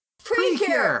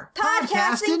Precure!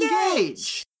 Podcast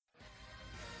Engage!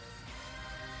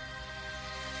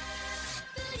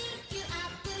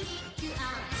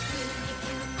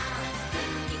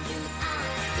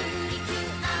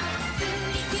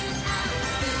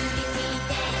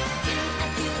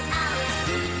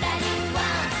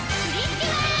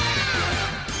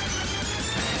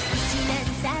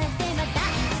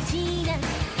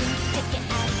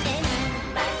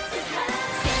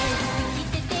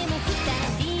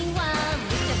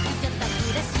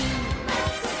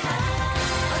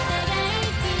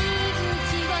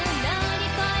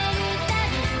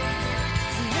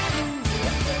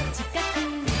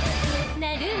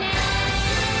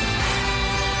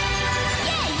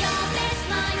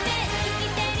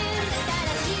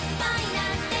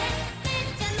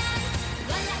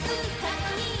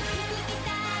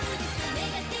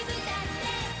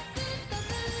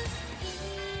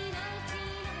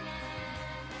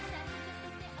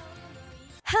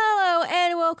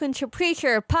 Welcome to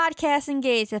Precure Podcast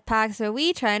Engage, the podcast where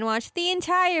we try and watch the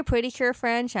entire Precure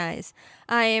franchise.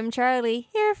 I am Charlie,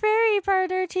 your fairy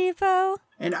partner, Tipo.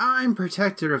 And I'm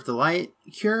Protector of the Light,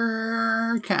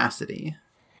 Cure Cassidy.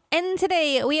 And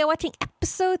today we are watching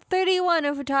episode 31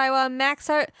 of Taiwan Max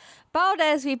Heart,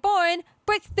 Baldes Reborn,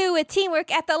 Breakthrough with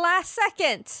Teamwork at the Last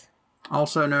Second.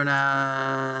 Also known as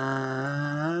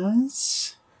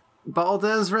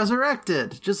Baldes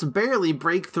Resurrected. Just barely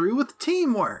break through with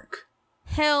teamwork.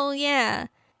 Hell yeah.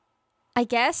 I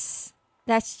guess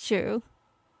that's true.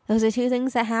 Those are two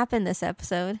things that happened this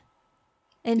episode.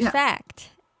 In fact,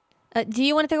 do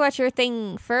you want to talk about your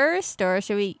thing first, or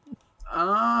should we?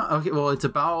 Okay, well, it's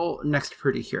about Next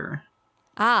Precure.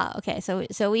 Okay, so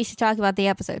we should talk about the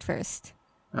episode first.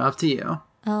 Up to you.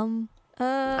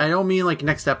 I don't mean like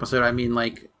next episode, I mean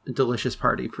like Delicious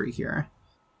Party Precure.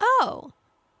 You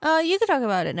can talk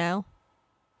about it now.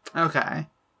 Okay.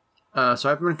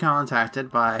 So I've been contacted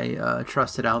by a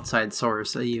trusted outside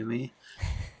source, Ayumi,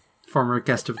 former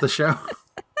guest of the show,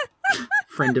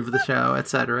 friend of the show,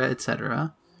 etc.,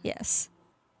 etc. Yes.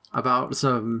 About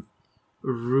some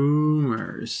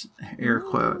rumors, air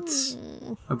quotes,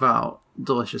 about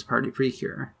Delicious Party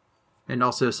Precure, and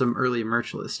also some early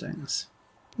merch listings.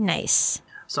 Nice.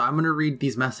 So I'm going to read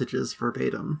these messages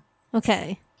verbatim.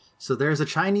 Okay. So there's a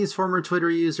Chinese former Twitter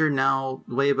user, now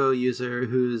Weibo user,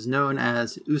 who's known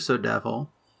as Uso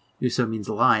Devil. Uso means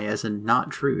lie, as in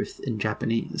not truth in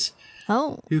Japanese.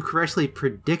 Oh. Who correctly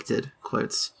predicted,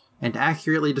 quotes, and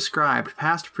accurately described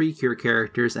past Precure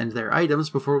characters and their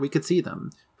items before we could see them,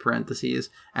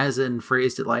 parentheses, as in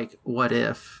phrased it like, what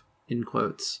if, in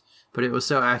quotes. But it was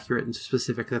so accurate and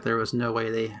specific that there was no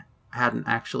way they hadn't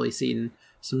actually seen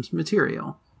some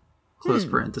material, close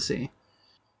parenthesis.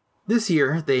 This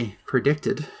year, they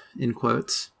predicted, in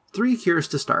quotes, 3 cures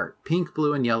to start, pink,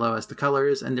 blue, and yellow as the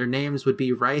colors, and their names would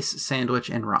be rice,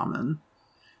 sandwich, and ramen.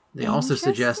 They also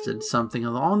suggested something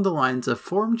along the lines of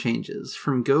form changes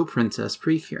from Go Princess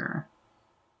Precure.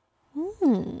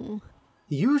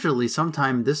 Usually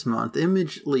sometime this month,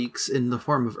 image leaks in the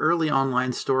form of early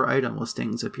online store item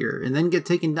listings appear, and then get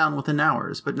taken down within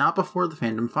hours, but not before the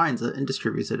fandom finds it and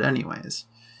distributes it anyways.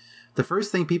 The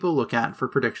first thing people look at for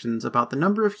predictions about the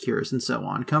number of cures and so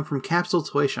on come from capsule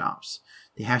toy shops.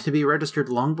 They have to be registered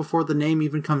long before the name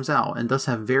even comes out, and thus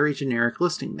have very generic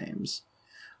listing names.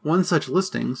 One such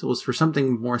listing was for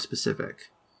something more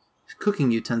specific.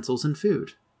 Cooking utensils and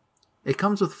food. It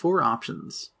comes with 4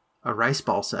 options. A rice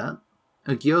ball set,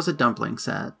 a gyoza dumpling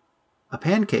set, a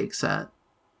pancake set,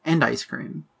 and ice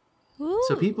cream. Ooh.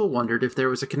 So people wondered if there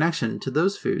was a connection to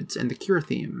those foods and the cure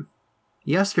theme.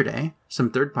 Yesterday,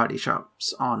 some third-party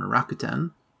shops on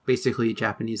Rakuten, basically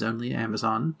Japanese-only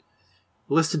Amazon,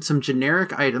 listed some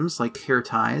generic items like hair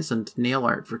ties and nail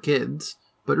art for kids,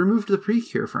 but removed the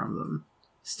Precure from them.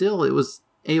 Still, it was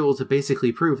able to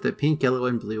basically prove that pink, yellow,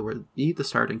 and blue were the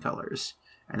starting colors.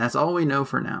 And that's all we know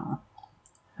for now.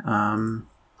 I'm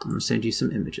going to send you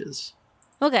some images.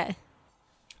 Okay.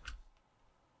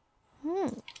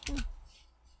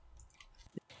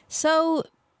 So,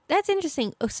 that's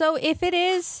interesting. So, if it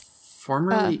is...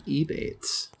 Formerly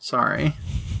Ebates. Sorry.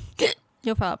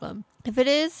 No problem. If it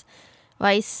is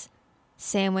rice,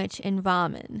 sandwich, and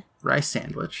ramen. Rice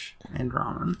sandwich and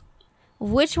ramen.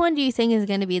 Which one do you think is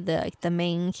going to be the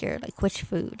main cure? Like, which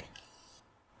food?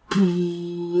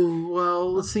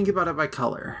 Well, let's think about it by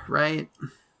color, right?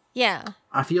 Yeah.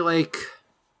 I feel like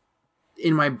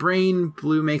in my brain,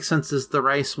 blue makes sense as the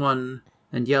rice one,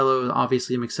 and yellow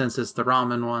obviously makes sense as the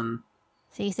ramen one.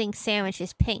 So you think sandwich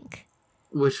is pink?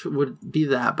 Which would be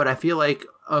that, but I feel like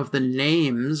of the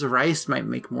names, rice might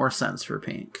make more sense for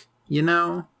pink. You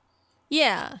know?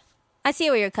 Yeah. I see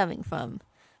where you're coming from.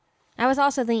 I was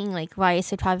also thinking like rice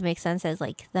would probably make sense as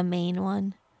like the main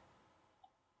one.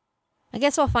 I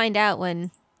guess we'll find out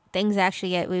when things actually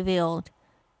get revealed.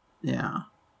 Yeah.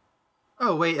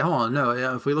 Oh, wait, hold on. No,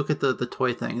 yeah, if we look at the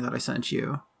toy thing that I sent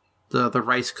you, the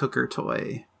rice cooker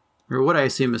toy, or what I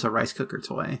assume is a rice cooker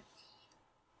toy,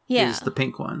 is the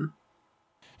pink one.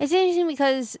 It's interesting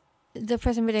because the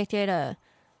person predicted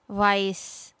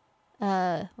rice,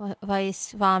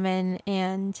 ramen,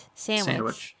 and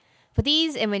sandwich. But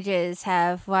these images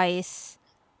have rice,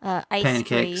 ice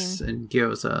pancakes cream. And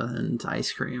gyoza and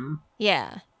ice cream.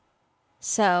 Yeah.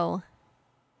 So,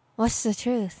 what's the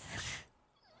truth?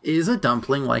 Is a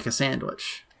dumpling like a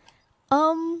sandwich?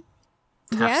 Taps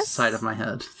the side of my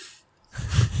head.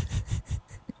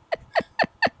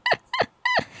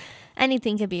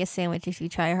 Anything could be a sandwich if you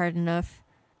try hard enough.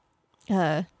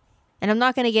 And I'm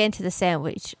not going to get into the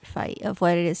sandwich fight of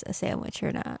what it is a sandwich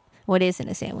or not. What isn't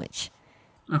a sandwich.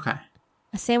 Okay.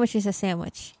 A sandwich is a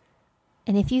sandwich.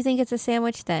 And if you think it's a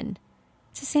sandwich, then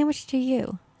it's a sandwich to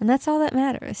you. And that's all that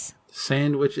matters.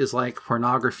 Sandwich is like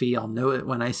pornography. I'll know it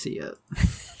when I see it.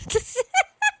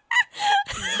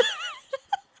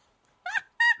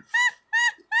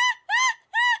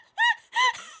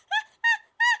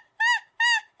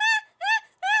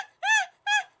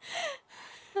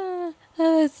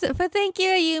 But thank you,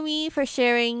 Ayumi, for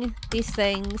sharing these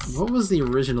things. What was the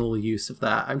original use of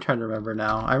that? I'm trying to remember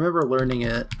now. I remember learning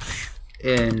it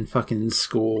in fucking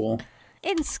school.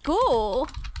 In school?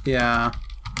 Yeah.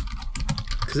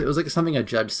 Because it was like something a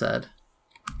judge said.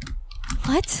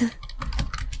 What?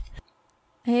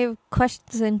 I have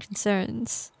questions and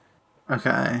concerns.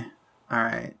 Okay.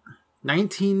 Alright.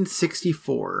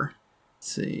 1964.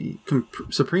 Let's see.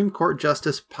 Supreme Court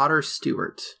Justice Potter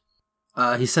Stewart.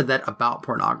 He said that about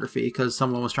pornography because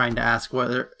someone was trying to ask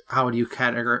how do you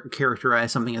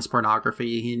characterize something as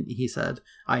pornography. He said,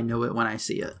 I know it when I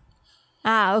see it.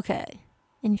 Ah, okay.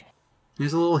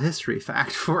 Here's a little history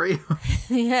fact for you.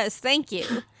 Yes, thank you.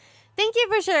 Thank you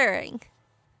for sharing.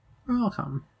 You're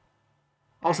welcome.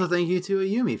 Also, thank you to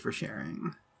Ayumi for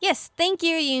sharing. Yes, thank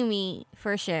you, Ayumi,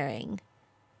 for sharing.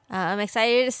 I'm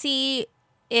excited to see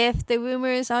if the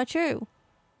rumors are true.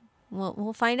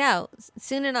 We'll find out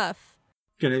soon enough.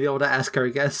 Gonna be able to ask our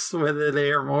guests whether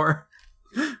they are more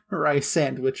rice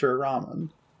sandwich or ramen.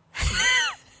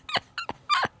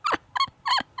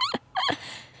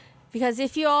 Because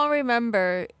if you all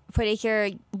remember, Pretty Cure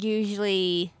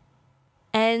usually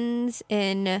ends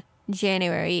in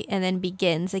January and then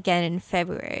begins again in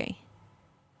February.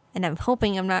 And I'm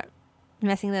hoping I'm not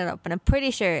messing that up, but I'm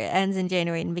pretty sure it ends in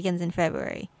January and begins in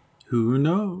February. Who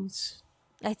knows?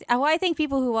 I think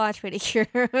people who watch Pretty Cure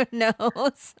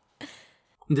knows.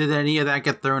 Did any of that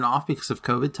get thrown off because of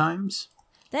COVID times?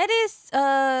 That is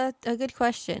a good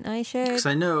question. Because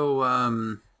I know,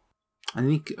 I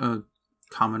think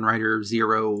Kamen Rider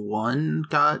 01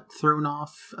 got thrown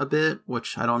off a bit,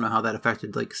 which I don't know how that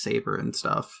affected like Saber and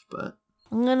stuff, but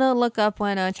I'm gonna look up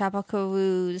when Tropical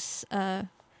Rouge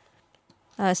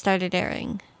started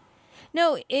airing.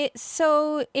 No,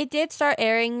 it did start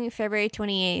airing February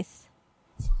 28th.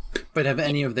 But have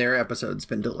any of their episodes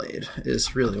been delayed,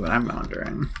 is really what I'm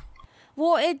wondering.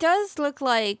 Well, it does look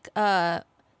like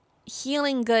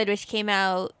Healing Good, which came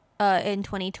out in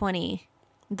 2020,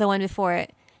 the one before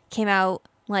it, came out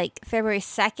like February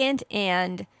 2nd,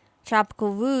 and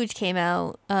Tropical Rouge came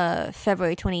out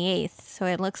February 28th. So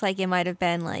it looks like it might have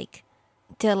been like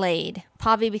delayed,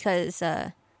 probably because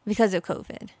of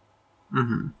COVID.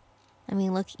 Mm-hmm. I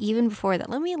mean, look, even before that.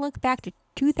 Let me look back to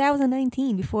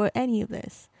 2019 before any of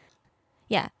this.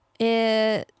 Yeah,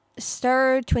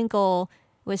 Star Twinkle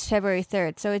was February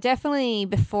 3rd, so it definitely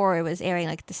before it was airing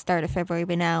like the start of February,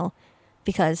 but now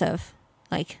because of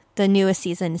like the newest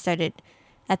season started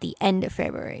at the end of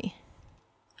February.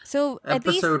 So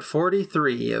episode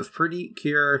 43 of Pretty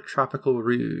Cure Tropical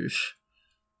Rouge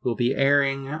will be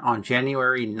airing on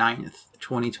January 9th,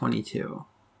 2022.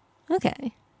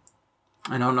 Okay.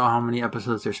 I don't know how many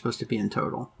episodes there's supposed to be in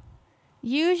total.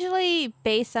 Usually,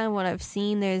 based on what I've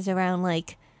seen, there's around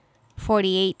like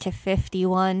 48 to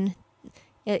 51.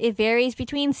 It varies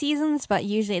between seasons, but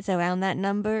usually it's around that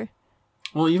number.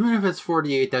 Well, even if it's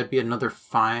 48, that'd be another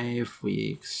 5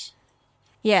 weeks.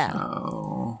 Yeah.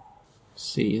 So,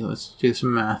 let's do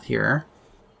some math here.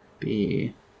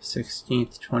 Be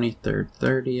 16th, 23rd,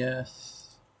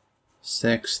 30th,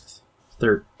 6th,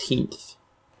 13th.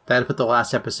 That'd put the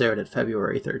last episode at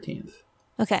February 13th.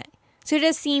 Okay. So it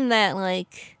does seem that,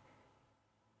 like,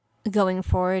 going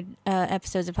forward,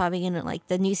 episodes are probably going to, like,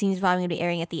 the new season's probably going to be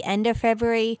airing at the end of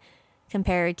February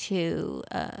compared to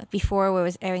before where it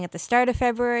was airing at the start of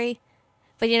February.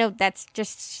 But, you know, that's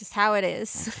just how it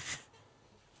is.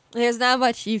 There's not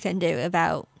much you can do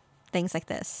about things like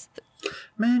this.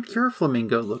 Man, Cure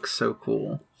Flamingo looks so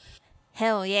cool.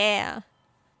 Hell yeah.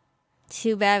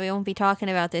 Too bad we won't be talking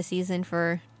about this season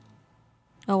for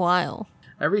a while.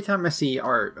 Every time I see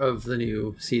art of the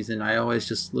new season, I always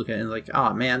just look at it and like,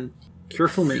 oh man, Cure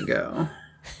Flamingo.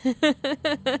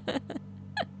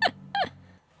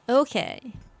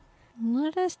 Okay.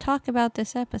 Let us talk about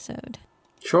this episode.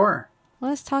 Sure.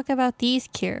 Let's talk about these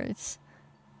cures.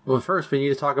 Well, first we need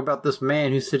to talk about this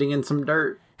man who's sitting in some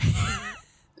dirt.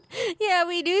 Yeah,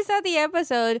 we do start the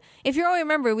episode. If you all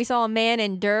remember, we saw a man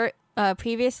in dirt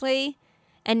previously,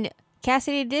 and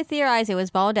Cassidy did theorize it was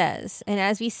Valdez. And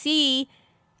as we see,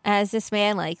 as this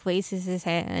man like raises his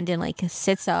hand and like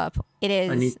sits up, it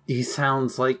is. And he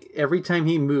sounds like every time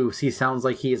he moves, he sounds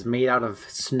like he is made out of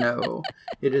snow.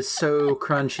 It is so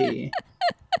crunchy.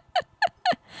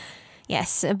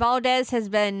 Yes, Valdez has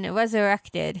been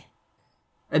resurrected.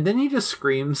 And then he just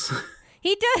screams.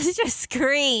 He does just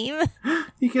scream.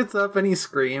 He gets up and he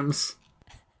screams.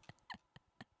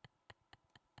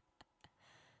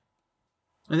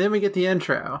 And then we get the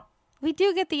intro. We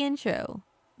do get the intro.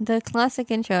 The classic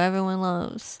intro everyone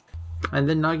loves. And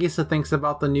then Nagisa thinks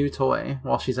about the new toy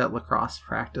while she's at lacrosse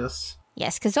practice.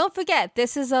 Yes, because don't forget,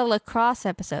 this is a lacrosse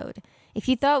episode. If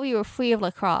you thought we were free of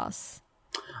lacrosse.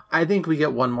 I think we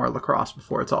get one more lacrosse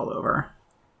before it's all over.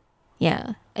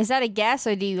 Yeah. Is that a guess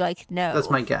or do you know? That's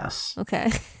my guess. Okay. I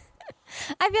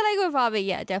feel like we're probably,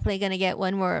 definitely going to get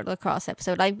one more lacrosse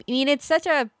episode. I mean, it's such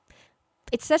a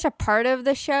part of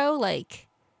the show. Like,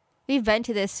 we've been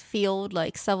to this field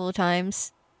several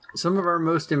times. Some of our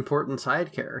most important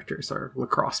side characters are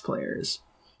lacrosse players.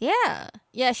 Yeah.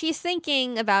 Yeah, she's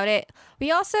thinking about it.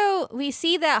 We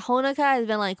see that Honoka has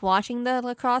been watching the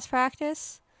lacrosse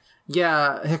practice.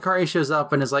 Yeah, Hikari shows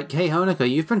up and is like, hey, Honoka,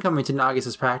 you've been coming to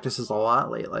Nagisa's practices a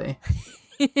lot lately.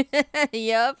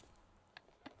 Yep.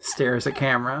 Stares at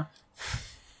camera.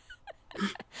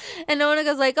 And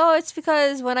Honoka's like, oh, it's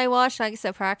because when I watch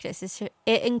Nagisa practice,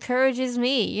 it encourages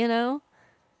me,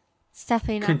 It's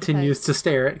definitely not Continues to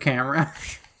stare at camera.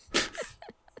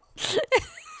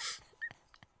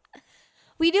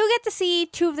 We do get to see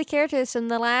two of the characters from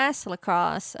the last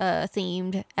lacrosse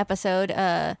themed episode,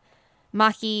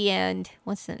 Maki and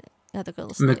what's the other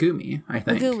girl's name? Megumi, I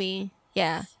think. Megumi,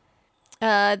 yeah.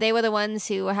 They were the ones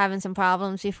who were having some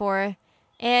problems before,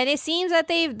 and it seems that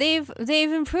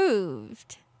they've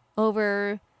improved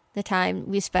over the time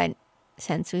we spent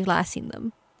since we've last seen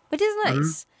them, which is nice.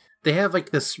 Mm-hmm. They have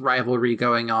this rivalry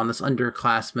going on, this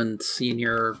underclassmen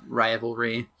senior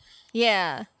rivalry.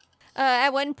 Yeah. At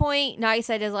one point,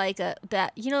 Nagisa does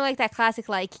that classic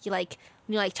you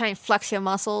try and flex your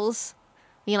muscles.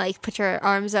 You put your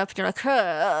arms up and you're like,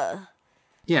 huh.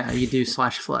 Yeah, you do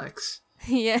 /flex.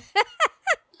 Yeah.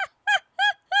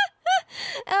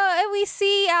 And we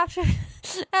see after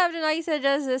Nagisa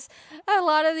does this, a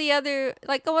lot of the other,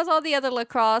 almost all the other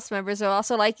lacrosse members are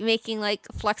also making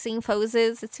flexing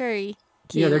poses. It's very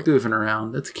cute. Yeah, they're goofing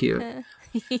around. It's cute.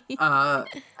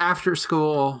 After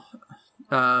school,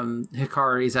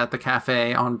 Hikari's at the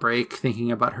cafe on break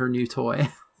thinking about her new toy.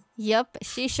 Yep,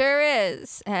 she sure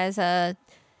is. As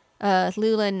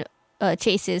Lulin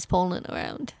chases Poland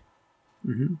around.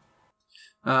 Mm-hmm.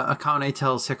 Akane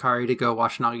tells Hikari to go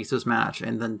watch Nagisa's match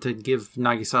and then to give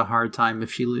Nagisa a hard time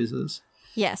if she loses.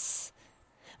 Yes.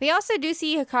 We also do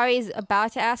see Hikari's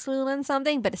about to ask Lulin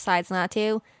something, but decides not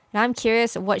to. And I'm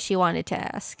curious what she wanted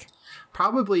to ask.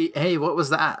 Probably, hey, what was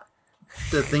that?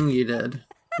 The thing you did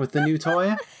with the new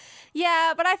toy?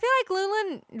 Yeah, but I feel like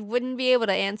Lulin wouldn't be able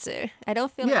to answer. I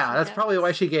don't feel Yeah, that's probably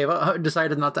why she gave up,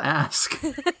 decided not to ask.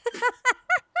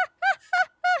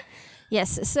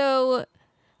 Yes, so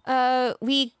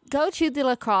we go to the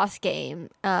lacrosse game,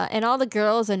 and all the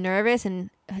girls are nervous, and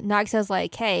Nagisa's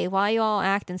like, hey, why are you all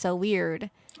acting so weird?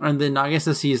 And then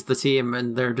Nagisa sees the team,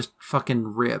 and they're just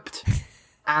fucking ripped.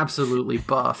 Absolutely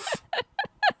buff.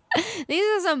 These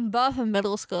are some buff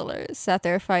middle schoolers that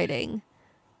they're fighting.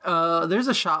 There's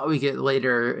a shot we get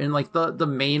later in the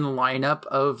main lineup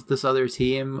of this other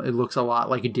team. It looks a lot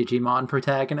like a Digimon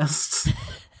protagonists.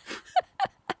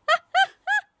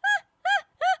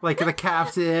 The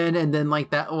captain, and then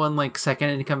that one second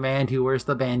in command who wears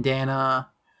the bandana.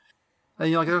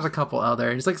 And there's a couple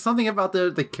others. Something about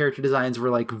the character designs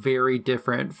were very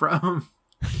different from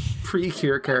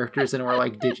pre-Cure characters and were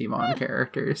Digimon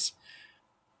characters.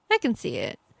 I can see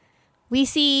it. We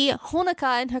see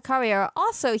Honoka and Hikari are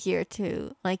also here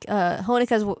too.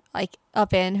 Honeka's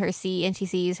up in her seat and she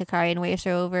sees Hikari and waves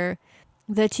her over.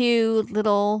 The two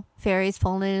little fairies,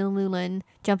 Poland and Lulin,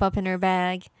 jump up in her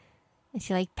bag and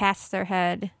she pats their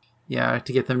head. Yeah,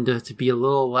 to get them to be a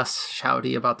little less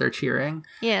shouty about their cheering.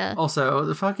 Yeah. Also,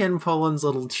 the fucking Poland's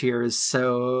little cheer is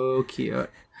so cute.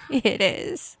 It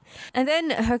is. And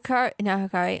then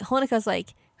Honeka's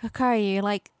like, Hikari,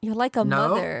 you're like a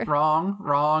mother.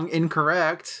 Wrong,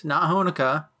 incorrect. Not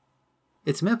Honoka.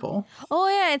 It's Mipple. Oh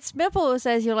yeah, it's Mipple who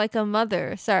says you're like a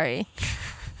mother. Sorry.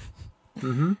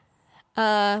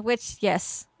 Which,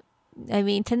 yes. I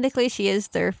mean, technically she is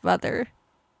their mother.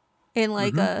 In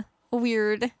like a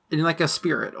weird... In like a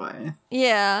spirit way.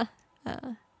 Yeah.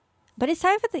 But it's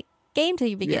time for the game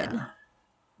to begin. Yeah.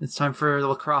 It's time for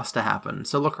lacrosse to happen.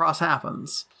 So lacrosse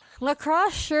happens.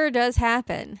 Lacrosse sure does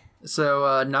happen. So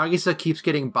Nagisa keeps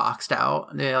getting boxed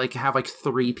out. They have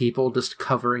 3 people just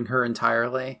covering her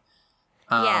entirely.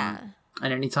 Yeah.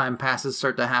 And anytime passes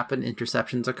start to happen,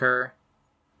 interceptions occur.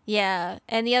 Yeah,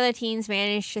 and the other teams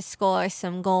manage to score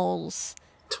some goals.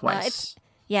 Twice.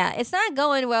 It's not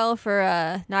going well for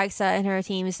Nagisa and her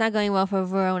team. It's not going well for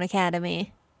Verona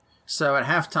Academy. So at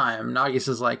halftime,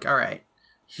 Nagisa's like, all right,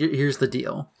 here's the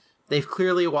deal. They've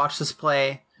clearly watched us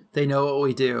play. They know what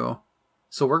we do.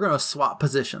 So we're going to swap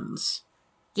positions.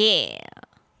 Yeah.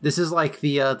 This is like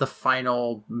the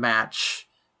final match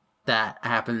that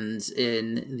happens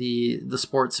in the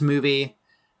sports movie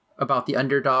about the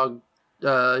underdog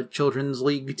children's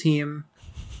league team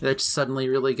that's suddenly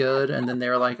really good, and then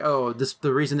they're like, oh,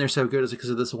 the reason they're so good is because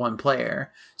of this one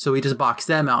player, so we just box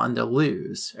them out and they'll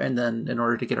lose, and then in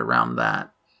order to get around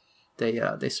that,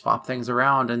 they swap things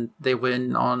around and they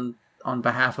win on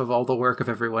behalf of all the work of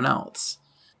everyone else.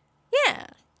 Yeah.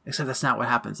 Except that's not what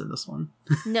happens in this one.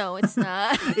 No, it's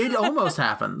not. It almost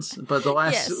happens, but the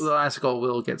last goal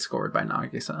will get scored by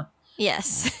Nagisa.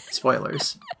 Yes.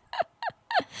 Spoilers.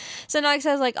 So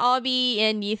Nagisa's like, I'll be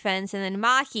in defense, and then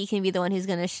Maki can be the one who's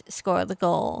going to score the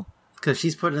goal. Because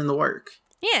she's put in the work.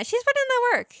 Yeah, she's put in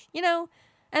the work,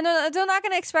 and they're not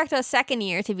going to expect a second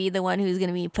year to be the one who's going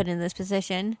to be put in this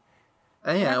position.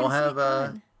 Yeah, we'll have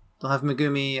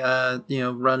Megumi,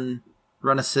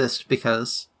 run assist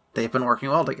because they've been working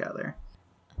well together.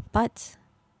 But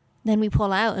then we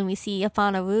pull out and we see up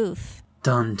on a roof.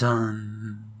 Dun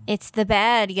dun. It's the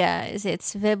bad guys.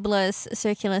 It's Viblis,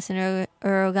 Circulus, and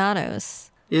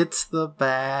Oroganos. It's the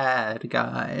bad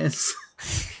guys.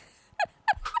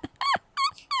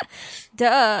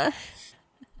 Duh.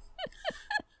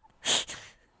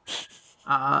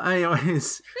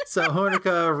 Anyways, so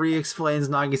Honoka re-explains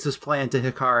Nagisa's plan to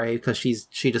Hikari because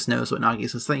she just knows what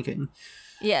Nagisa's thinking.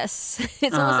 Yes,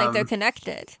 it's almost like they're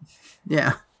connected.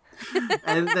 Yeah,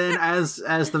 and then as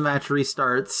the match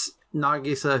restarts,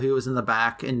 Nagisa, who was in the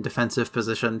back in defensive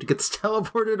position, gets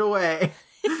teleported away.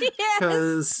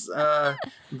 Because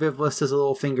Viblis does a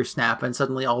little finger snap, and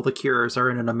suddenly all the cures are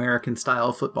in an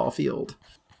American-style football field.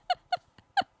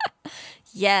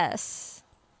 Yes.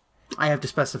 I have to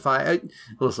specify.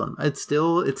 Listen, it's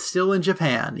still in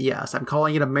Japan. Yes, I'm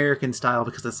calling it American style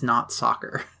because it's not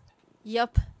soccer.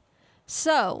 Yep.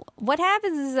 So what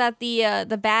happens is that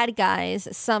the bad guys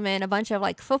summon a bunch of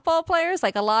football players,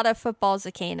 a lot of football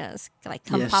Zacanas,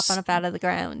 come popping up out of the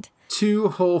ground. 2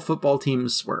 whole football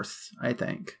teams worth, I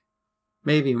think,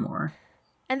 maybe more.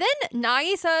 And then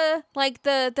Nagisa,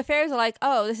 the fairies are like,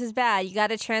 oh, this is bad. You got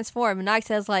to transform. And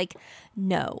Nagisa's like,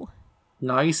 no.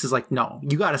 Nagisa's like, no,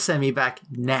 you got to send me back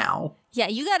now. Yeah,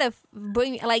 you got to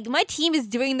bring me. My team is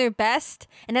doing their best,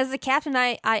 and as the captain,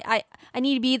 I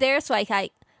need to be there. So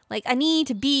I need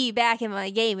to be back in my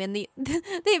game. And the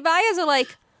buyers are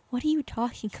like, what are you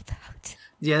talking about?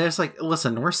 Yeah, there's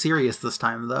listen, we're serious this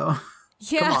time, though.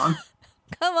 Yeah. Come on.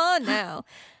 Come on now.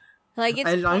 It's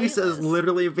and Nagisa is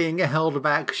literally being held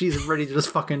back. She's ready to just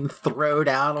fucking throw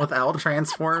down without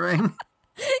transforming.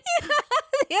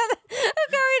 Yeah,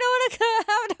 Hikari don't want to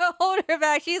have to hold her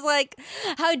back. She's like,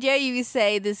 how dare you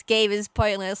say this game is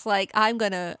pointless? I'm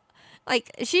gonna...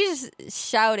 she's just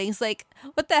shouting. It's like,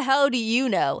 what the hell do you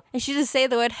know? And she just say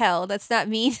the word hell. That's not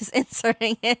me just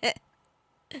inserting it.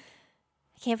 I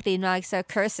can't believe Nagisa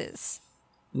curses.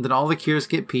 And then all the cures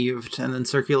get peeved, and then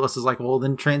Circulus is like, well,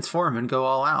 then transform and go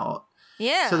all out.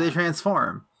 Yeah. So they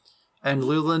transform. And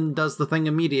Lulin does the thing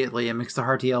immediately and makes the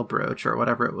Hartiel brooch, or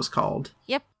whatever it was called.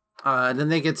 Yep. Then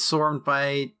they get swarmed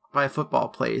by football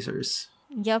players.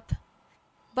 Yep.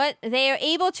 But they are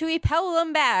able to repel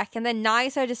them back, and then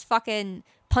Nagisa just fucking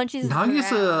punches them around.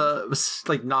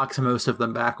 Nagisa, knocks most of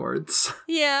them backwards.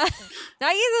 Yeah.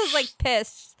 Nagisa's,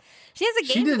 pissed. She has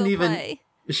a game to go play.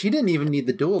 She didn't even need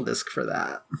the dual disc for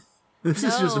that. This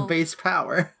is just base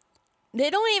power. They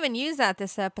don't even use that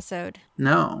this episode.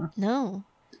 No.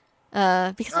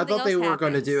 Because I thought they were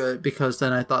going to do it because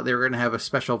then I thought they were going to have a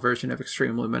special version of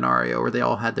Extreme Luminario where they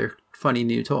all had their funny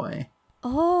new toy.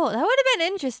 Oh, that would have been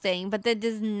interesting, but that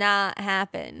does not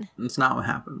happen. It's not what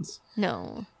happens.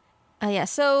 No. Yeah,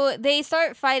 so they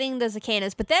start fighting the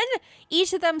Zacanas, but then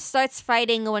each of them starts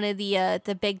fighting one of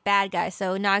the big bad guys.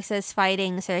 So Nagisa's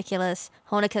fighting Circulus,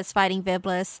 Honeka's fighting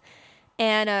Viblis,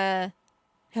 and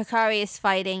Hikari is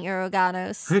fighting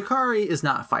Uroganos. Hikari is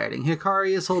not fighting.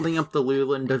 Hikari is holding up the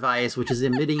Lulin device, which is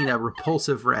emitting a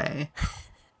repulsive ray.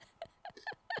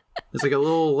 There's like a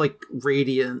little like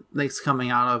radiant that's coming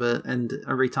out of it, and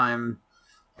every time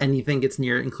anything gets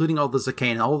near it, including all the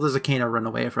Zacana run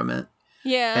away from it.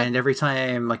 Yeah. And every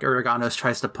time like Uroganos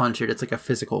tries to punch it, it's like a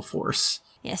physical force.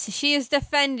 Yeah, so she is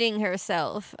defending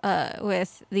herself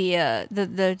with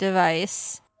the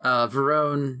device.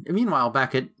 Verone, meanwhile,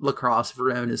 back at Lacrosse,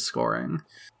 Verone is scoring.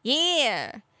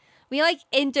 Yeah. We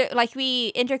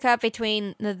we intercut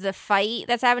between the fight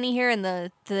that's happening here and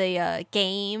the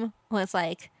game when it's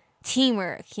like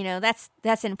teamwork,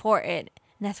 that's important.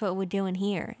 And that's what we're doing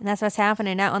here. And that's what's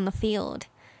happening out on the field.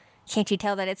 Can't you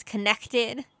tell that it's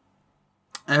connected?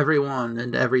 Everyone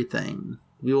and everything.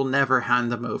 We will never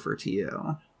hand them over to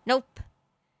you. Nope.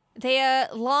 They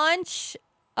launch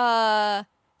Circulus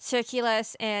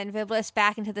and Viblis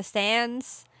back into the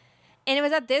stands. And it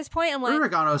was at this point I'm like...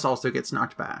 Uroganos also gets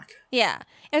knocked back. Yeah.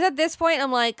 It was at this point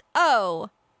I'm like, oh,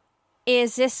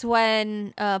 is this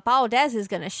when Baldez is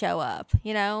going to show up,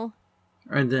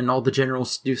 And then all the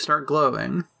generals do start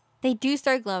glowing. They do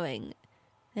start glowing.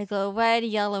 They glow red,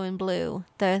 yellow, and blue.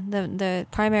 The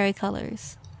primary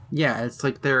colors. Yeah, it's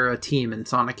like they're a team in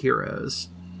Sonic Heroes.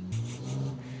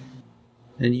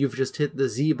 And you've just hit the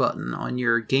Z button on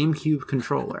your GameCube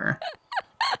controller.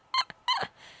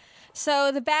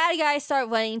 So the bad guys start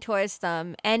running towards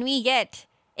them, and we get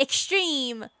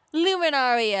Extreme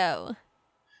Luminario.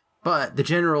 But the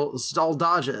generals all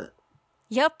dodge it.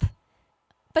 Yup.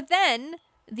 But then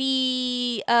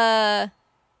I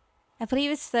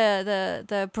believe it's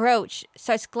the brooch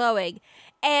starts glowing,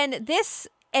 and this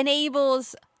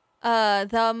enables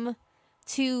them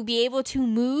to be able to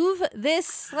move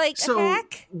this attack. So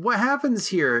what happens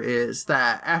here is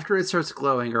that after it starts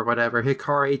glowing or whatever,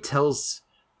 Hikari tells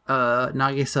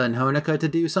Nagisa and Honeka to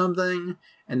do something,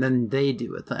 and then they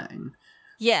do a thing.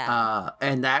 Yeah.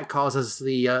 And that causes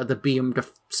the beam to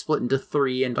split into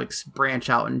three and branch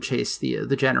out and chase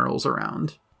the generals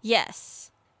around.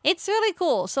 Yes. It's really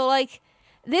cool. So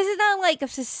this is not a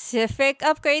specific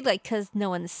upgrade, because no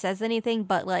one says anything,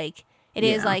 but it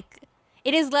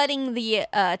is letting the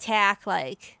attack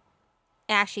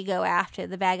actually go after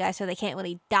the bad guy, so they can't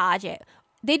really dodge it.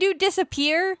 They do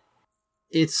disappear.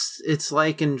 It's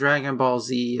like in Dragon Ball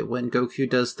Z when Goku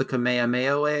does the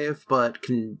Kamehameha wave, but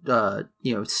can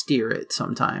steer it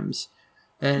sometimes,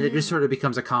 and it just sort of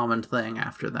becomes a common thing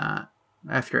after that.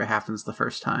 After it happens the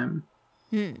first time.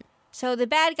 So the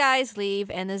bad guys leave,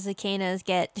 and the Zacanas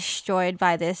get destroyed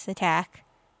by this attack.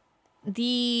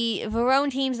 The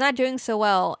Verone team's not doing so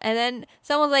well, and then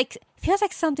someone's feels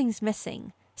like something's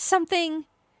missing. Something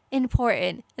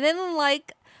important. And then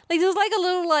there's a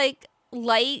little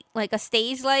light, a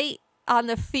stage light on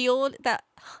the field that...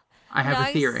 I have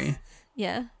a theory.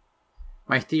 Yeah.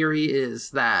 My theory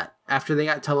is that after they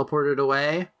got teleported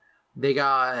away, they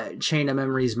got Chain of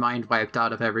Memories mind wiped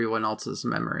out of everyone else's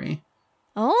memory.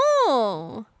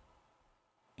 Oh.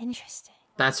 Interesting.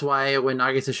 That's why when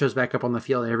Nagisa shows back up on the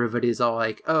field, everybody's all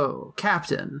like, oh,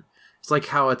 Captain. It's like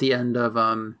how at the end of,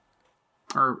 I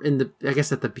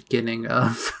guess at the beginning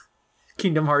of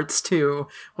Kingdom Hearts 2,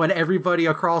 when everybody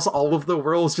across all of the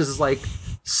worlds just is like,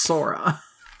 Sora.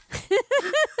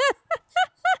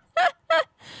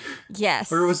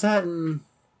 Yes. Or was that in...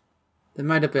 It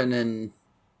might have been in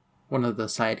one of the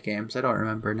side games. I don't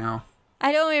remember now.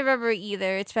 I don't remember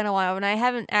either. It's been a while, and I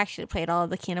haven't actually played all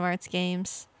of the Kingdom Hearts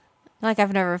games.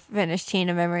 I've never finished Chain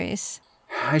of Memories.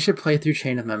 I should play through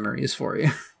Chain of Memories for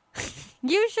you.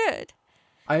 You should.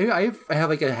 I have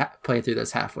a playthrough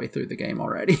that's halfway through the game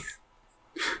already.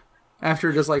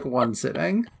 After just one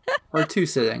sitting. Or two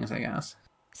sittings, I guess.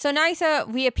 So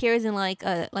Nagisa reappears in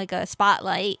a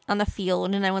spotlight on the field,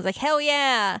 and everyone's like, hell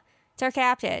yeah, it's our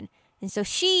captain. And so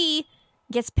she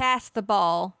gets past the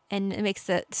ball and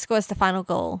scores the final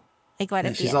goal. Right at the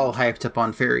end. She's all hyped up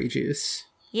on fairy juice.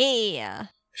 Yeah.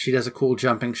 She does a cool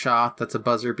jumping shot that's a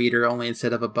buzzer beater, only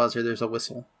instead of a buzzer, there's a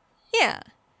whistle. Yeah.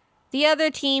 The other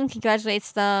team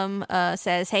congratulates them,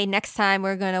 says, hey, next time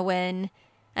we're going to win.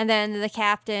 And then the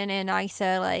captain and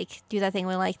Nagisa, do that thing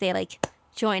where, they,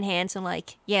 join hands and,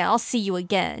 yeah, I'll see you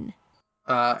again.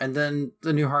 And then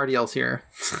the new hard yells here.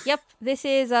 Yep. This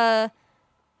is,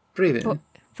 Braven.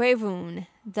 Braveun,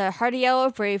 the Heart Yell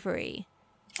of Bravery.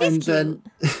 And then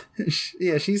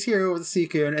Yeah, she's here with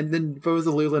Suicune, and then both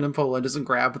Lulin and Pola doesn't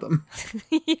grab them.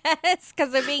 Yes,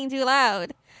 because they're being too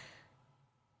loud.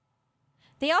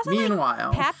 They also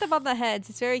Meanwhile, pat them on the heads.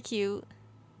 It's very cute.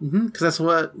 Because that's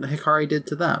what Hikari did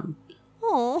to them.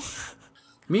 Oh.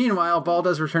 Meanwhile,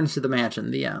 Baldez returns to the mansion.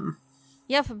 The end.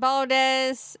 Yep,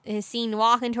 Baldez is seen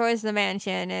walking towards the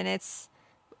mansion, and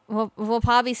we'll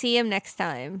probably see him next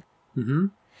time.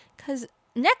 Because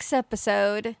next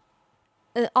episode,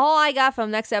 all I got from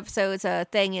next episode's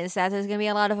thing is that there's going to be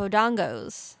a lot of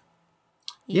Odongos.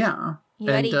 Yeah. You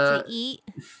ready to eat?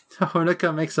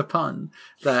 Honoka makes a pun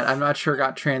that I'm not sure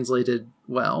got translated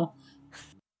well.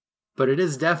 But it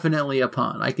is definitely a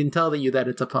pun. I can tell you that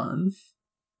it's a pun.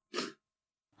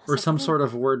 Or some sort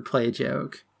of wordplay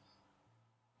joke.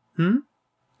 I'm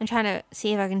trying to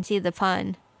see if I can see the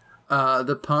pun.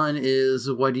 The pun is,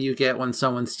 what do you get when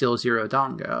someone steals your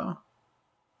Odongo?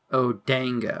 Oh,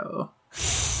 dango.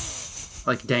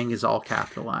 Like, dang is all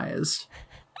capitalized.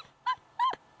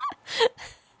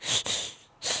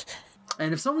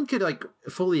 And if someone could, like,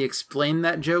 fully explain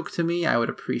that joke to me, I would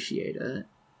appreciate it.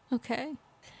 Okay.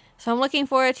 So I'm looking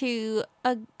forward to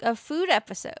a food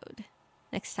episode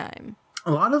next time.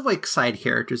 A lot of, like, side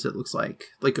characters, it looks like.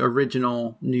 Like,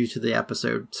 original, new to the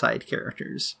episode side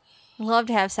characters. Love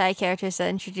to have side characters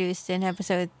introduced in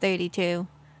episode 32.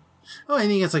 Oh, I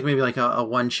think it's, like, maybe, like, a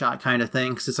one-shot kind of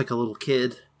thing, because it's, like, a little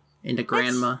kid and a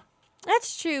grandma.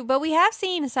 That's true, but we have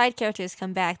seen side characters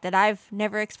come back that I've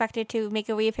never expected to make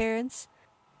a reappearance.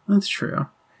 That's true.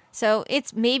 So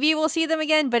it's maybe we'll see them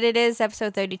again, but it is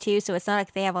episode 32, so it's not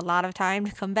like they have a lot of time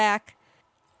to come back.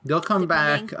 They'll come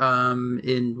back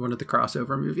in one of the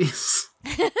crossover movies.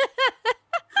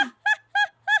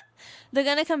 They're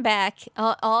going to come back.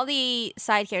 All the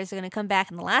side characters are going to come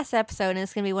back in the last episode, and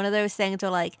it's going to be one of those things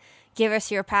where, like, give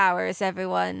us your powers,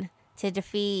 everyone, to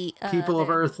defeat... People of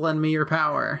Earth, lend me your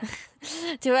power.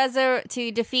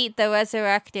 to defeat the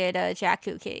resurrected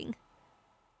Jakku King.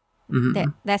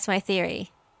 That's my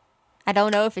theory. I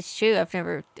don't know if it's true. I've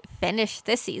never finished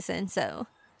this season, so...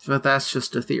 But that's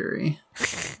just a theory.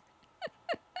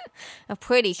 A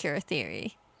pretty sure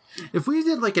theory. If we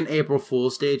did, like, an April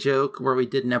Fool's Day joke where we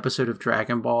did an episode of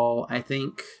Dragon Ball, I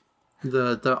think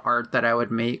the art that I would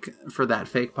make for that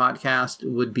fake podcast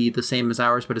would be the same as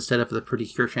ours, but instead of the Pretty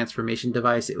Cure transformation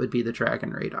device, it would be the Dragon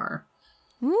Radar.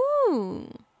 Ooh.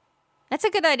 That's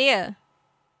a good idea.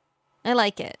 I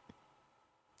like it.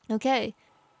 Okay.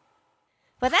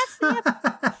 But that's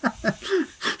the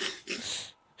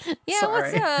Yeah,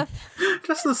 Sorry. what's up?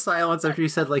 Just the silence after you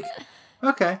said, like,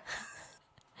 okay.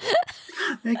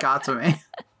 It got to me.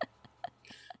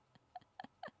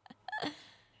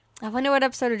 I wonder what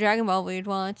episode of Dragon Ball we'd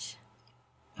watch.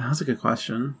 That's a good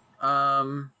question.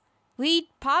 We'd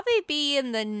probably be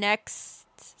in the next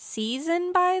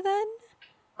season by then.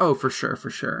 Oh, for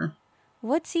sure.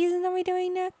 What season are we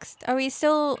doing next? Are we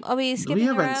skipping We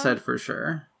haven't around? said for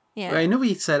sure. Yeah. I know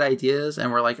we said ideas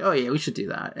and we're like, oh yeah, we should do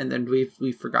that. And then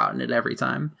we've forgotten it every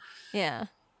time. Yeah.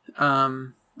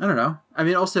 I don't know. I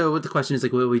mean, also, what the question is,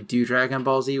 like, will we do Dragon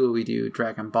Ball Z? Will we do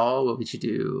Dragon Ball? Will we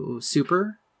do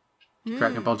Super?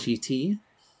 Dragon Ball GT?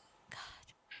 God.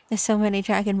 There's so many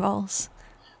Dragon Balls.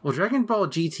 Well, Dragon Ball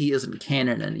GT isn't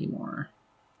canon anymore.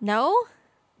 No?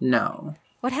 No.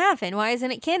 What happened? Why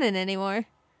isn't it canon anymore?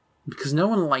 Because no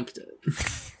one liked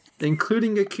it.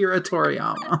 Including Akira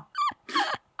Toriyama.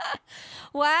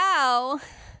 Wow.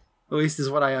 At least is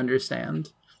what I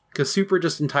understand. Because Super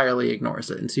just entirely ignores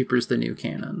it, and Super's the new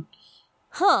canon.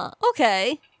 Huh,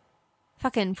 okay.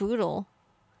 Fucking brutal.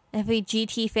 Every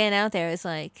GT fan out there is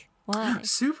like, why?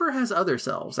 Super has other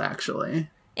selves, actually.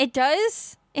 It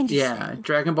does? Interesting. Yeah,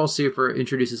 Dragon Ball Super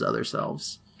introduces other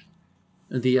selves.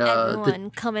 Everyone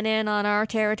coming in on our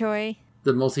territory.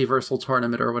 The multiversal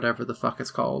tournament, or whatever the fuck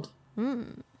it's called.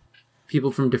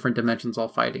 People from different dimensions all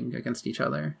fighting against each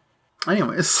other.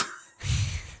 Anyways.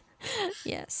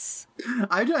 Yes.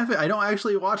 I don't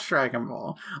actually watch Dragon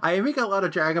Ball. I make a lot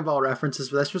of Dragon Ball references,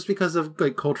 but that's just because of,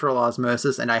 like, cultural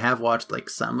osmosis, and I have watched, like,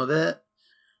 some of it.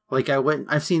 Like,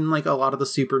 I've seen, like, a lot of the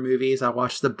Super movies. I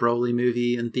watched the Broly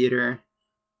movie in theater,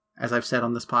 as I've said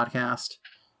on this podcast.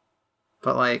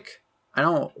 But, like, I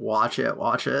don't watch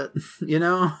it, you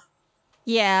know?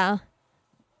 Yeah.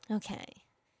 Okay.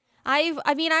 I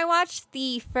watched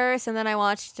the first, and then I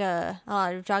watched a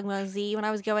lot of Dragon Ball Z when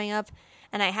I was growing up,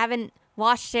 and I haven't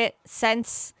watched it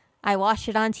since I watched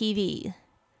it on TV.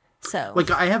 So, like,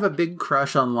 I have a big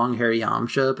crush on long hair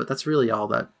Yamcha, but that's really all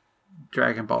that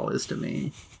Dragon Ball is to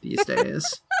me these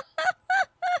days.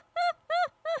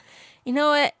 You know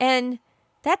what? And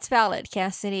that's valid,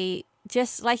 Cassidy.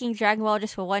 Just liking Dragon Ball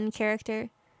just for one character.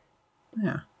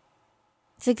 Yeah.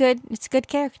 It's a good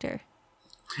character.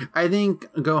 I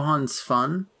think Gohan's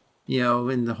fun,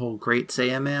 in the whole Great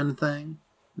Saiyaman thing.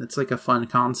 It's like a fun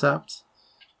concept.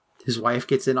 His wife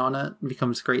gets in on it,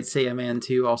 becomes Great Saiyaman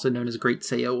 2, also known as Great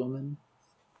Saiya Woman.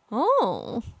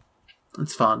 Oh.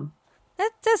 It's fun.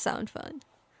 That does sound fun.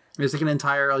 There's like an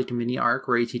entire mini arc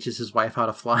where he teaches his wife how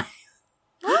to fly.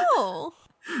 Oh.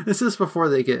 This is before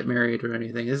they get married or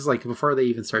anything. This is before they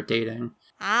even start dating.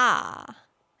 Ah.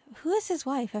 Who is his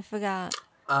wife? I forgot.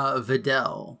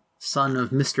 Videl, son of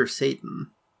Mr.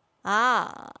 Satan.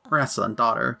 Ah. Or not son,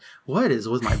 daughter. What is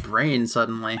with my brain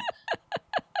suddenly?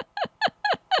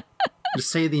 Just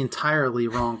say the entirely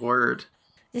wrong word.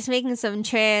 Just making some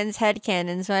trans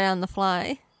headcanons right on the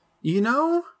fly.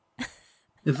 Videl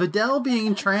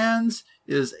being trans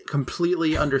is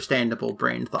completely understandable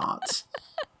brain thoughts.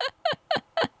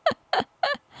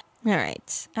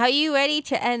 Alright. Are you ready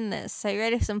to end this? Are you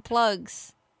ready for some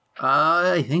plugs?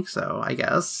 I think so, I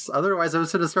guess. Otherwise, I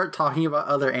was going to start talking about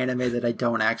other anime that I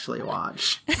don't actually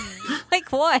watch.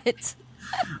 Like what?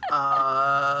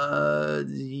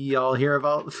 Y'all hear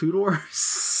about Food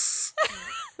Wars?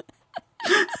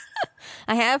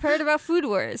 I have heard about Food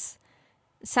Wars.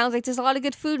 Sounds like there's a lot of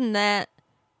good food in that.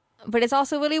 But it's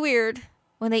also really weird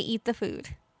when they eat the food.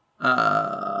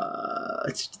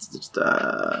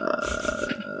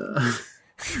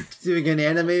 Doing an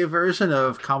anime version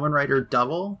of Kamen Rider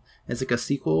Double. It's like a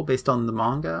sequel based on the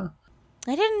manga.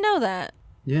 I didn't know that.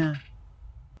 Yeah.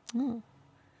 Oh.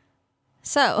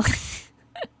 So,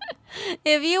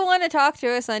 if you want to talk to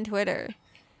us on Twitter,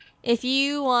 if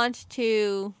you want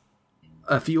to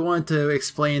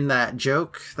explain that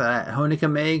joke that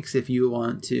Honika makes, if you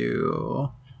want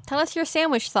to tell us your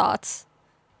sandwich thoughts,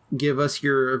 give us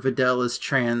your Videl is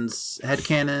trans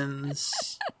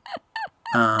headcanons.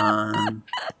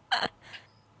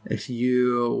 If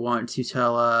you want to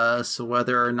tell us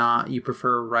whether or not you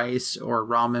prefer rice or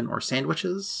ramen or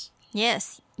sandwiches.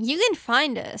 Yes, you can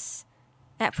find us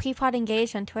at Prepod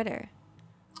Engage on Twitter.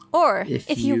 Or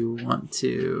if you want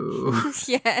to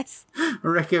yes,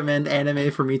 recommend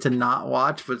anime for me to not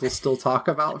watch but we'll still talk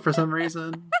about for some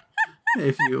reason.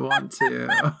 If you want to.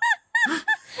 I feel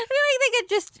like they could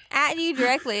just at you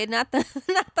directly and not the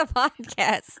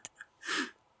podcast.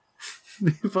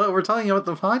 But we're talking about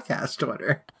the podcast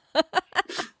Twitter.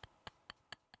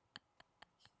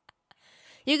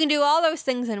 You can do all those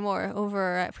things and more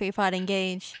over at Prepod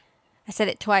Engage. I said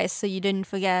it twice so you didn't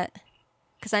forget.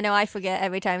 Because I know I forget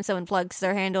every time someone plugs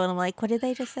their handle and I'm like, what did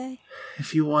they just say?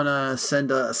 If you want to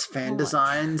send us fan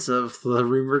designs of the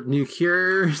rumored new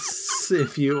cures,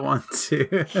 if you want to.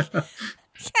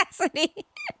 Cassidy.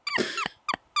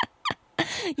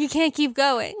 You can't keep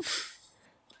going.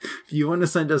 If you want to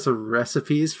send us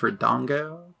recipes for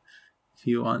Dongo, if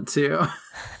you want to.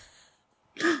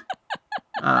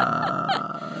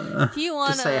 If you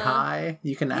want to just say hi,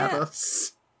 you can add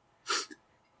us.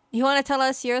 You want to tell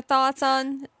us your thoughts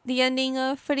on the ending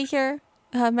of Pretty Cure,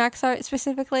 Max Art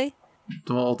specifically?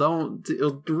 Well, don't.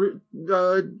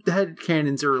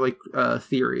 Headcanons are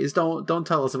theories. Don't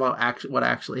tell us about what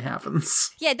actually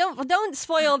happens. Yeah, don't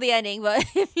spoil the ending. But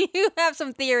if you have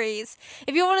some theories,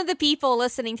 if you're one of the people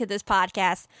listening to this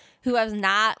podcast who has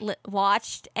not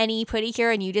watched any Pretty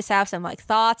Cure and you just have some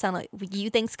thoughts on what you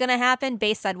think's gonna happen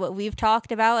based on what we've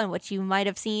talked about and what you might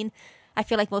have seen, I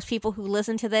feel like most people who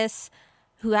listen to this,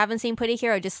 who haven't seen Pretty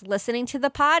Cure, are just listening to the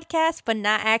podcast but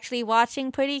not actually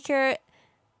watching Pretty Cure.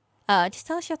 Just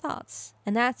tell us your thoughts.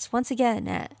 And that's, once again,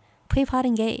 at Prepod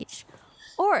Engage.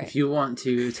 Or if you want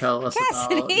to tell us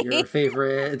about your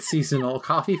favorite seasonal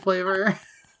coffee flavor.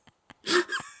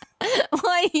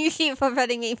 Why do you keep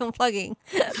preventing me from plugging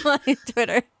my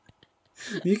Twitter?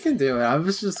 You can do it. I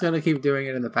was just going to keep doing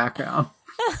it in the background.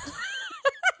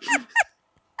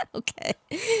 Okay.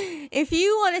 If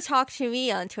you want to talk to me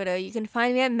on Twitter, you can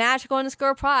find me at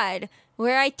magical_pride,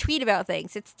 where I tweet about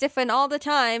things. It's different all the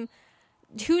time.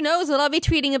 Who knows what I'll be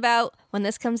tweeting about when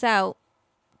this comes out.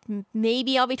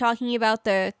 Maybe I'll be talking about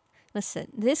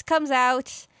listen, this comes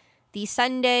out the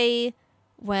Sunday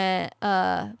when,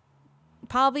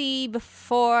 probably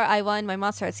before I won my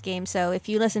Monster Hearts game. So if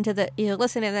you listen to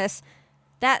this,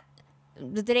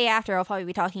 the day after, I'll probably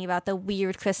be talking about the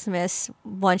weird Christmas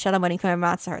one-shot I'm winning from my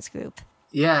Monster Hearts group.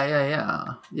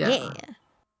 Yeah.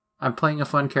 I'm playing a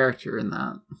fun character in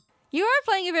that. You are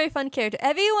playing a very fun character.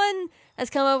 Everyone has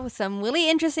come up with some really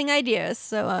interesting ideas,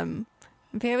 so I'm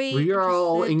very We are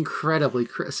all incredibly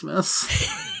Christmas.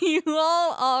 You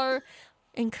all are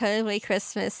incredibly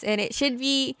Christmas, and it should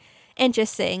be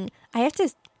interesting. I have to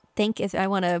think if I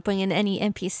want to bring in any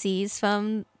NPCs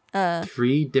from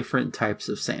 3 different types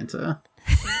of Santa.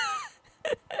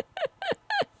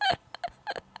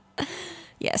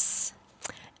 Yes.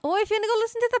 Or if you want to go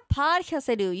listen to the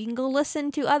podcast I do, you can go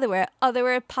listen to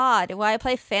Otherwhere Pod, where I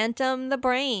play Phantom the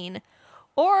Brain.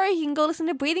 Or you can go listen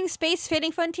to Breathing Space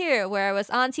Fading Frontier, where I was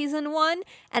on season 1,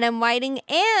 and I'm writing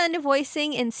and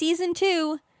voicing in season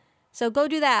 2. So go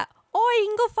do that. Or you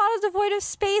can go follow Devoid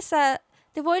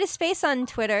of Space on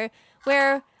Twitter,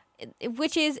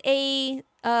 which is a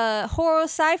horror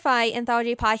sci-fi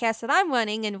anthology podcast that I'm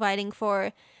running and writing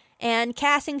for. And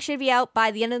casting should be out by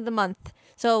the end of the month.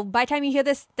 So by the time you hear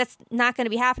this, that's not going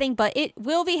to be happening, but it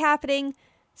will be happening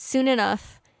soon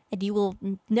enough. And you will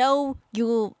know,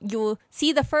 you will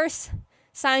see the first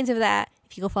signs of that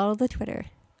if you go follow the Twitter.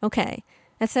 Okay,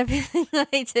 that's everything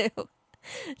I do.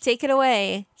 Take it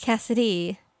away,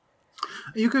 Cassidy.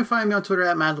 You can find me on Twitter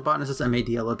at Madlobotanist. That's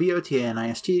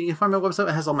MADLOBOTANIST. You can find my website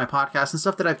that has all my podcasts and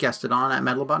stuff that I've guested on at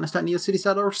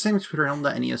madlobotanist.neocities.org. Same as Twitter handle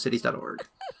at neocities.org.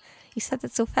 You said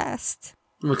that so fast.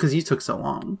 Well, because you took so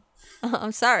long.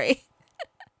 I'm sorry.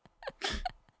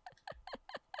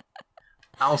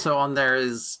 Also on there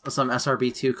is some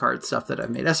SRB2 card stuff that I've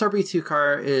made. SRB2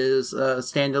 card is a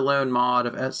standalone mod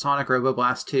of Sonic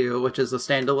Roboblast 2, which is a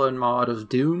standalone mod of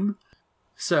Doom.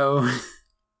 So,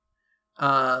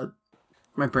 my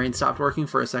brain stopped working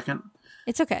for a second.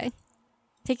 It's okay.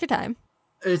 Take your time.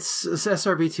 It's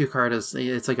SRB2 card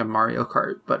it's like a Mario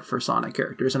Kart, but for Sonic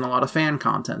characters and a lot of fan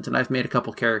content. And I've made a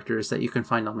couple characters that you can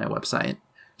find on my website.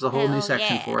 There's a whole new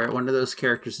section for it. One of those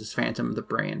characters is Phantom the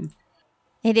Brain.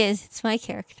 It is. It's my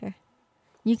character.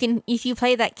 You can, if you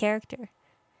play that character,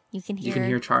 you can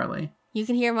hear Charlie. You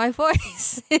can hear my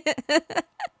voice.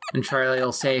 And Charlie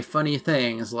will say funny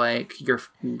things like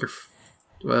what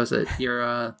was it?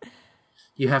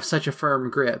 You have such a firm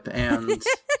grip, and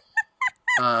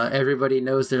everybody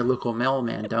knows their local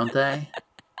mailman, don't they?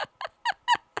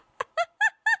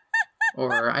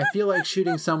 Or I feel like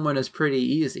shooting someone is pretty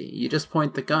easy. You just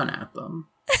point the gun at them.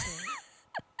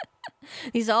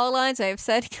 These are all lines I have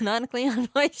said canonically on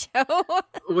my show.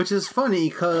 Which is funny,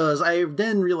 because I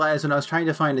then realized when I was trying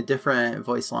to find a different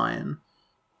voice line,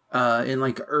 in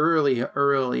like early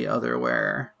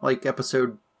Otherwhere, like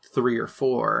episode 3 or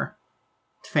 4,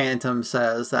 Phantom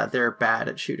says that they're bad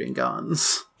at shooting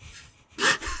guns.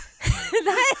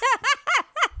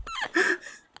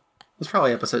 It's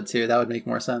probably episode 2. That would make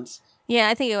more sense. Yeah,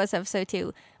 I think it was episode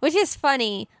 2. Which is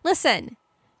funny. Listen,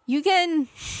 you can...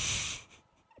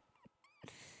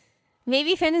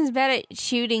 Maybe Phantom's bad at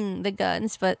shooting the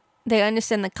guns, but they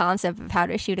understand the concept of how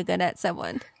to shoot a gun at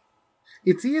someone.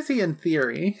 It's easy in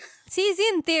theory. It's easy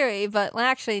in theory, but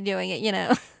actually doing it,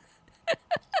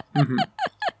 Mm-hmm.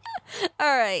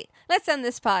 All right, let's end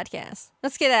this podcast.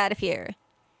 Let's get out of here.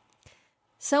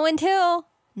 So until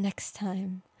next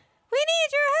time, we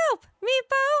need your help,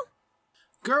 Meepo!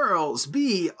 Girls,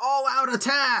 be all out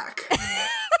attack!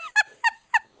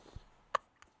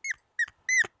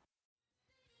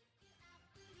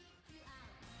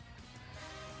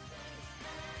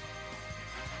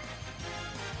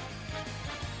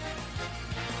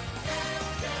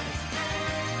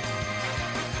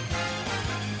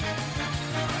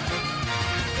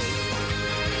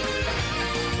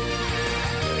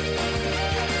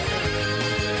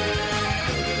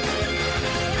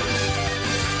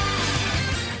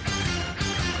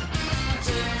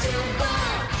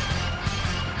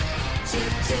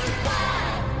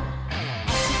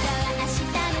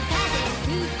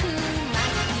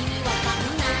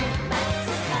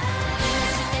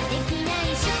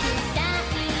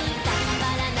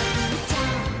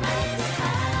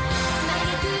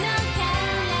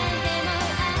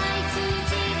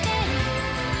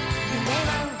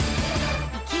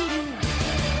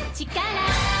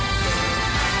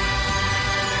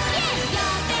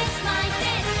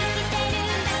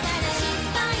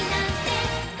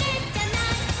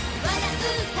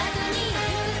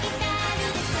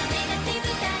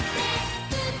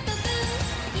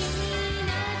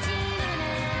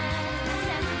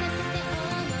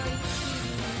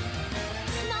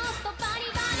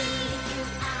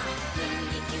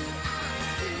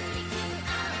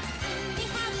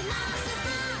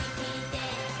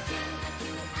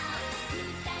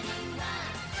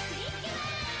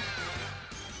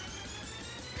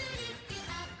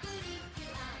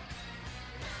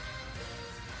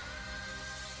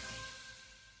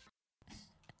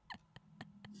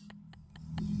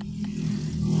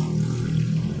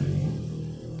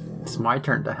 It's my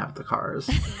turn to have the cars.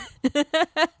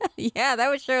 Yeah, that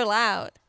was sure loud.